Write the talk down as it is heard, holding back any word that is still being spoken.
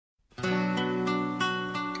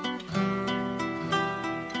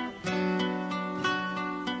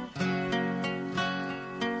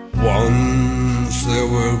Once there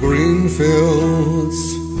were green fields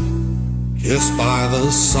kissed by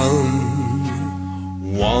the sun.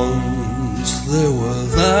 Once there were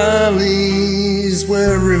valleys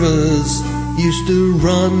where rivers used to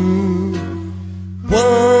run.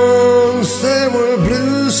 Once there were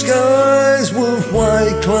blue skies with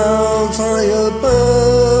white clouds high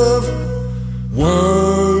above.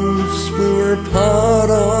 Once we were part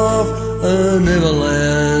of an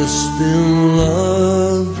everlasting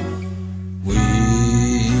love. We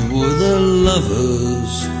were the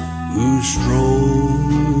lovers who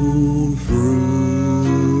strolled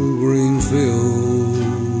through green fields.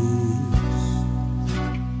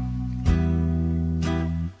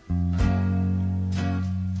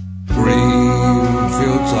 Green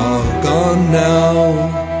fields are gone now,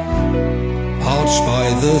 parched by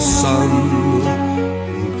the sun.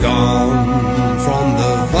 Gone from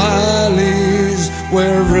the valleys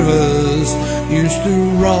where rivers used to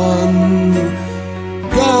run.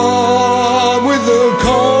 Gone with the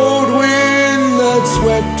cold wind that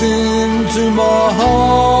swept into my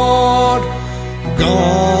heart.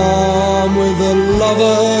 Gone with the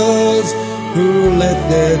lovers who let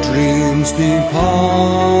their dreams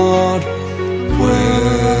depart.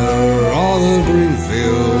 Where are the green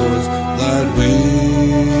fields that we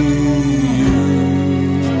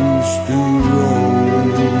used to roam?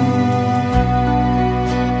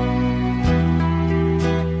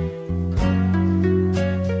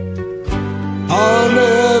 I'll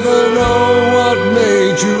never know what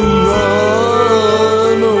made you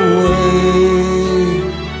run away.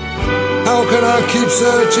 How can I keep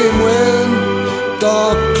searching when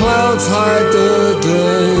dark clouds hide the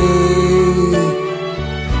day?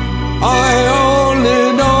 I only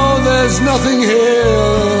know there's nothing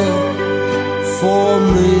here for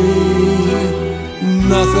me.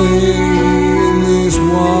 Nothing in this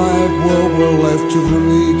wide world were left for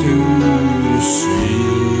me to see.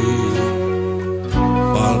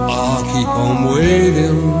 But I'll keep on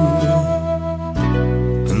waiting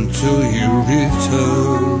until you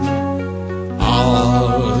return.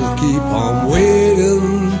 I'll keep on waiting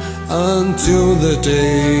until the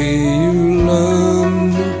day you learn.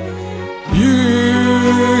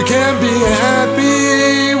 You can be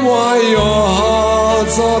happy while your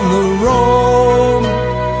heart's on the road.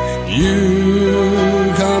 You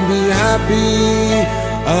can't be happy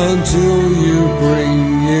until you bring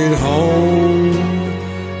it home.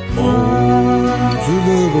 Home to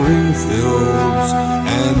the green fields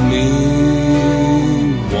and me.